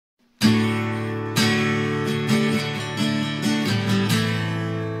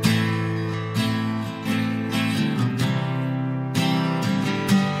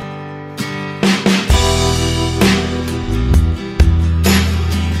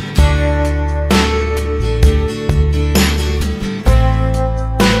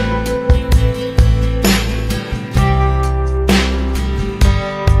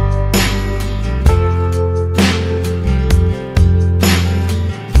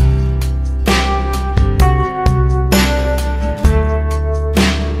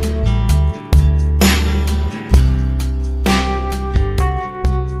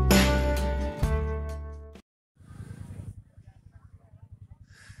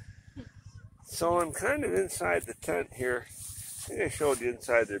So I'm kind of inside the tent here. I think I showed you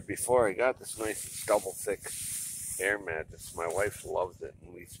inside there before. I got this nice double thick air mattress. My wife loves it,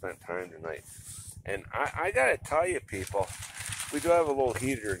 and we spent time tonight. And I gotta tell you, people, we do have a little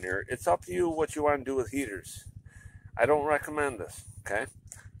heater in here. It's up to you what you want to do with heaters. I don't recommend this, okay?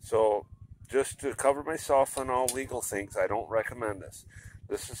 So just to cover myself on all legal things, I don't recommend this.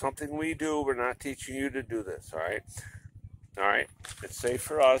 This is something we do. We're not teaching you to do this, all right? All right? It's safe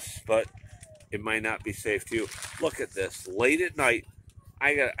for us, but it might not be safe to you. Look at this. Late at night,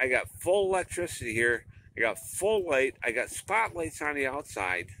 I got full electricity here. I got full light. I got spotlights on the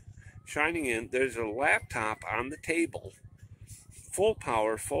outside shining in. There's a laptop on the table. Full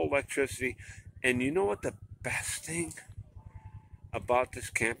power, full electricity. And you know what the best thing about this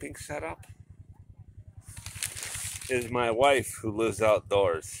camping setup is? My wife, who lives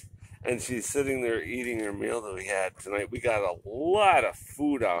outdoors, and she's sitting there eating her meal that we had tonight. We got a lot of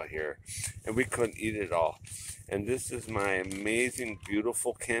food out here, and we couldn't eat it all. And this is my amazing,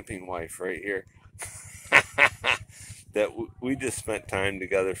 beautiful camping wife right here. That we just spent time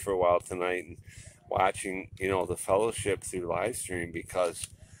together for a while tonight and watching, the fellowship through live stream, because,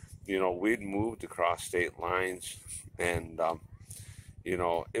 we'd moved across state lines, and,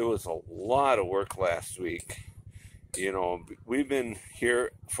 it was a lot of work last week. We've been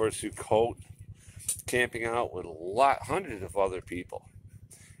here for Sukkot, camping out with hundreds of other people,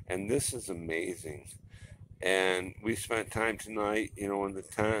 and this is amazing. And we spent time tonight, in the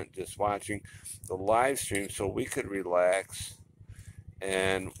tent, just watching the live stream so we could relax.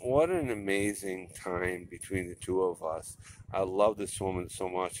 And what an amazing time between the two of us. I love this woman so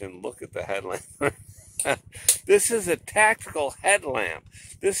much. And look at the headlamp. This is a tactical headlamp.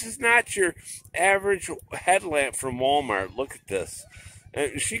 This is not your average headlamp from Walmart. Look at this.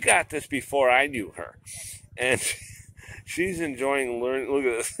 And she got this before I knew her. And she's enjoying learning. Look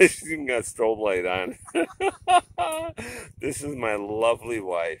at this. She's even got strobe light on. This is my lovely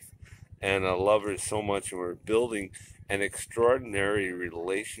wife. And I love her so much. And we're building an extraordinary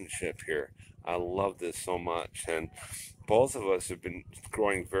relationship here. I love this so much. And both of us have been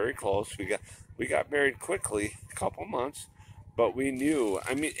growing very close. We got married quickly, a couple months. But we knew.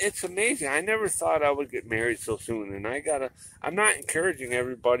 I mean, it's amazing. I never thought I would get married so soon. And I'm not encouraging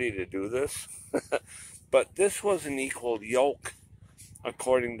everybody to do this. But this was an equal yoke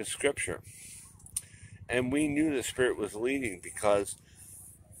according to Scripture. And we knew the Spirit was leading, because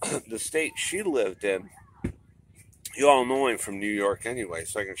the state she lived in, you all know I'm from New York anyway,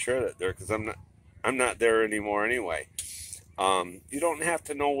 so I can share that there, because I'm not there anymore anyway. You don't have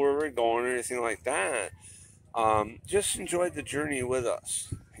to know where we're going or anything like that. Just enjoy the journey with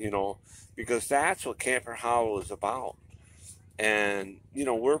us, because that's what Camper Hollow is about. And,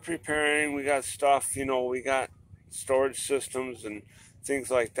 we're preparing, we got stuff, we got storage systems and things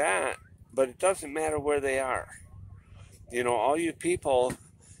like that, but it doesn't matter where they are. All you people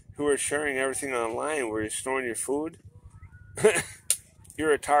who are sharing everything online where you're storing your food,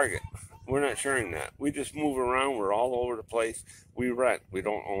 you're a target. We're not sharing that. We just move around. We're all over the place. We rent. We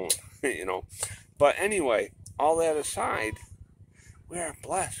don't own, But anyway, all that aside, we are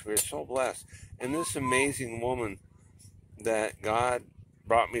blessed. We're so blessed. And this amazing woman that God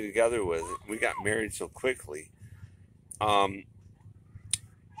brought me together with, we got married so quickly.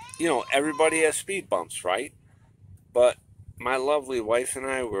 Everybody has speed bumps, right? But my lovely wife and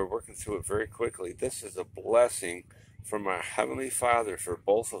I were working through it very quickly. This is a blessing from our Heavenly Father for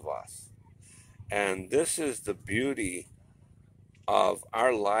both of us. And this is the beauty of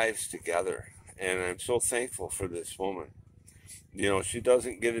our lives together. And I'm so thankful for this woman. She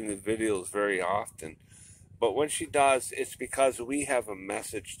doesn't get into videos very often. But when she does, it's because we have a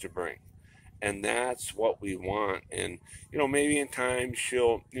message to bring. And that's what we want. And, maybe in time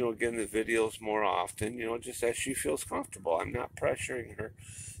she'll, get into videos more often, just as she feels comfortable. I'm not pressuring her.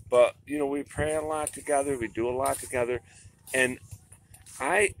 But, we pray a lot together. We do a lot together. And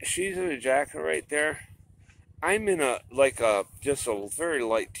she's in a jacket right there. I'm in just a very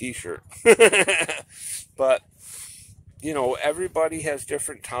light t-shirt. But, everybody has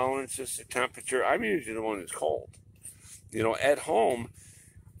different tolerances to temperature. I'm usually the one who's cold. At home,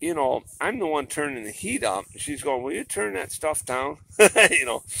 I'm the one turning the heat up. She's going, will you turn that stuff down?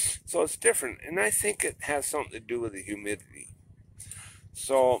 So it's different. And I think it has something to do with the humidity.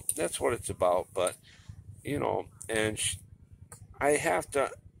 So that's what it's about. But, and I have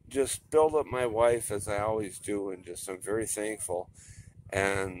to just build up my wife as I always do. And I'm very thankful.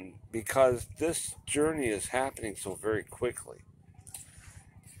 And because this journey is happening so very quickly.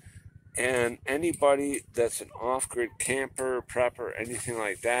 And anybody that's an off-grid camper, prepper, anything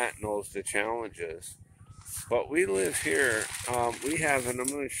like that knows the challenges. But we live here. We have, and I'm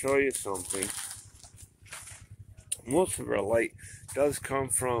going to show you something. Most of our light does come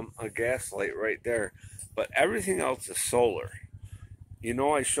from a gas light right there, but everything else is solar. You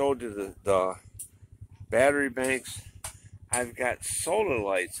know, I showed you the battery banks. I've got solar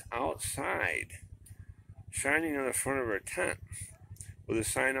lights outside shining on the front of our tent with a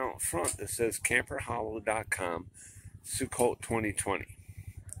sign out front that says camperhollow.com Sukkot 2020.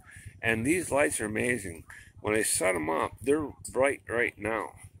 And these lights are amazing. When I set them up, they're bright right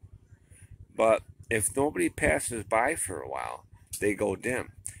now. But if nobody passes by for a while, they go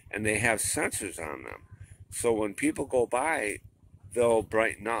dim. And they have sensors on them. So when people go by, they'll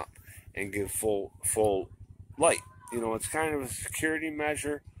brighten up and give full light. You know, it's kind of a security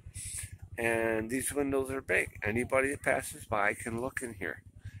measure. And these windows are big. Anybody that passes by can look in here.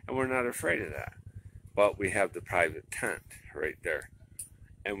 And we're not afraid of that. But we have the private tent right there.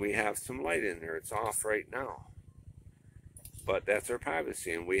 And we have some light in there. It's off right now. But that's our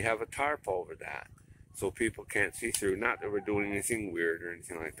privacy. And we have a tarp over that. So people can't see through. Not that we're doing anything weird or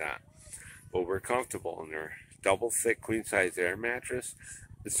anything like that. But we're comfortable in there. Double thick queen size air mattress.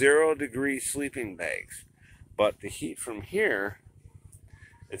 0-degree sleeping bags. But the heat from here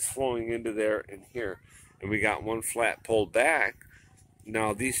is flowing into there and here. And we got one flat pulled back.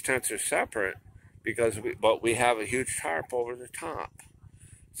 Now these tents are separate because we have a huge tarp over the top.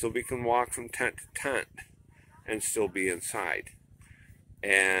 So we can walk from tent to tent and still be inside.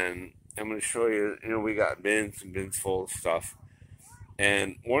 And I'm going to show you, you know, we got bins and bins full of stuff.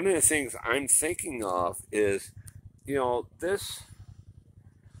 And one of the things I'm thinking of is, you know, this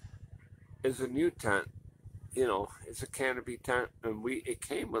is a new tent. You know, it's a canopy tent, and it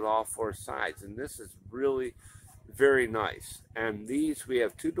came with all 4 sides, and this is really very nice. And these, we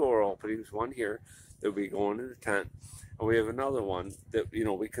have 2 door openings, one here that we go into the tent, and we have another one that, you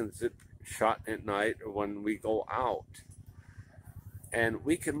know, we can zip shut at night or when we go out. And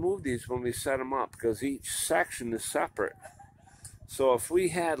we can move these when we set them up because each section is separate. So if we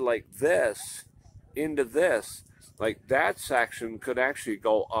had like this into this, like that section could actually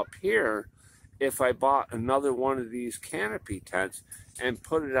go up here if I bought another one of these canopy tents and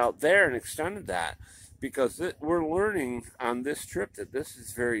put it out there and extended that. Because we're learning on this trip that this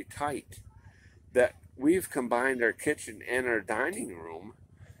is very tight. That we've combined our kitchen and our dining room.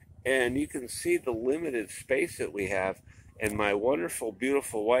 And you can see the limited space that we have. And my wonderful,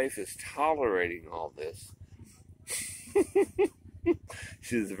 beautiful wife is tolerating all this.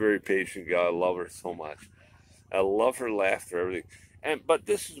 She's a very patient girl. I love her so much. I love her laughter, everything. But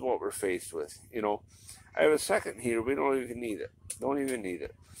this is what we're faced with. You know, I have a second heater. We don't even need it. Don't even need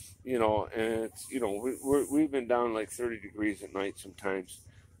it. You know, and it's, you know, we've been down like 30 degrees at night sometimes,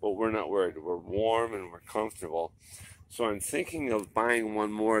 but we're not worried. We're warm and we're comfortable. So I'm thinking of buying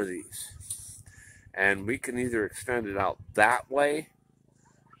one more of these. And we can either extend it out that way,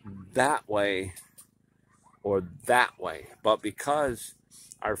 or that way. But because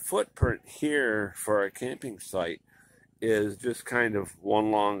our footprint here for our camping site is just kind of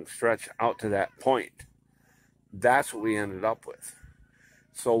one long stretch out to that point, that's what we ended up with.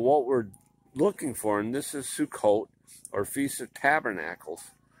 So what we're looking for, and this is Sukkot, or Feast of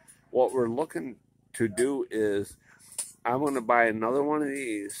Tabernacles, what we're looking to do is, I'm going to buy another one of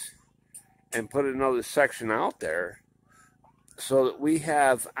these and put another section out there so that we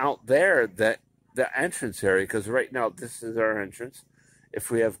have out there that the entrance area, because right now this is our entrance.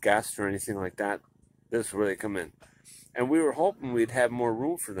 If we have guests or anything like that, this is where they come in. And we were hoping we'd have more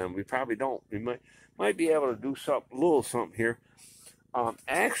room for them. We probably don't. We might be able to do something, a little something here.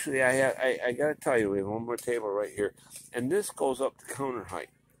 Actually, I got to tell you, we have one more table right here. And this goes up to counter height.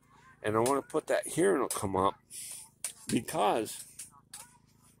 And I want to put that here and it'll come up because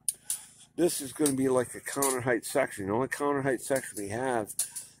this is going to be like a counter height section. The only counter height section we have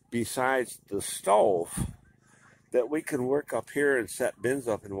besides the stove that we can work up here and set bins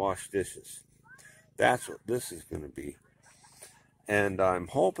up and wash dishes. That's what this is going to be. And I'm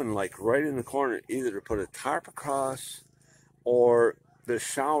hoping like right in the corner either to put a tarp across or the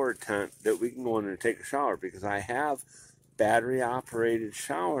shower tent that we can go in and take a shower, because I have battery operated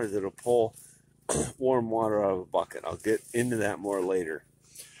shower that'll pull warm water out of a bucket. I'll get into that more later.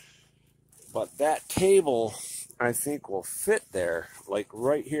 But that table, I think, will fit there, like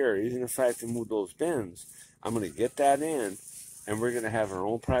right here. Even if I have to move those bins, I'm going to get that in, and we're going to have our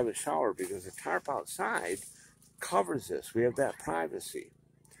own private shower because the tarp outside covers this. We have that privacy.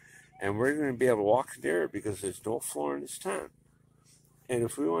 And we're going to be able to walk there because there's no floor in this tent. And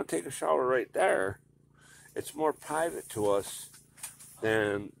if we want to take a shower right there, it's more private to us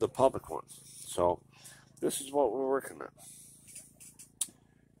than the public ones. So this is what we're working on.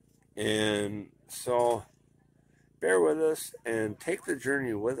 And so bear with us and take the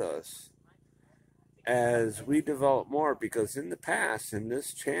journey with us as we develop more, because in the past, in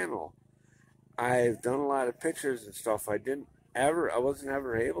this channel, I've done a lot of pictures and stuff. I wasn't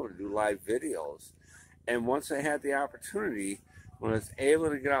ever able to do live videos. And once I had the opportunity, when I was able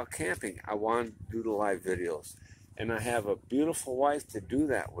to get out camping, I wanted to do the live videos. And I have a beautiful wife to do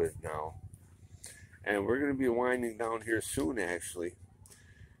that with now. And we're going to be winding down here soon, actually.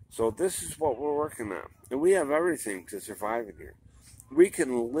 So this is what we're working on. And we have everything to survive in here. We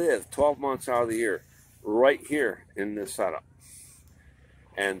can live 12 months out of the year right here in this setup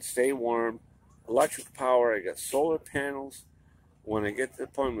and stay warm. Electric power, I got solar panels. When I get to the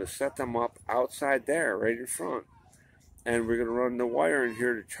point, we'll set them up outside there, right in front. And we're going to run the wire in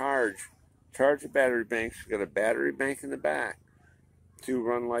here to charge the battery banks. We got a battery bank in the back to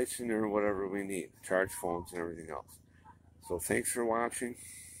run lights in there or whatever we need, charge phones and everything else. So thanks for watching.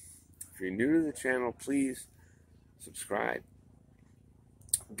 If you're new to the channel, please subscribe.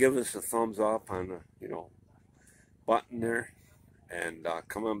 Give us a thumbs up on the button there, and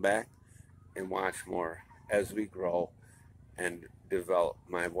come on back and watch more as we grow and develop.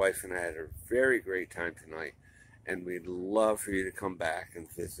 My wife and I had a very great time tonight, and we'd love for you to come back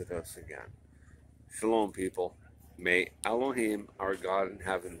and visit us again. Shalom, people. May Elohim, our God in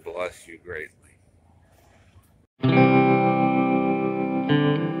heaven, bless you greatly.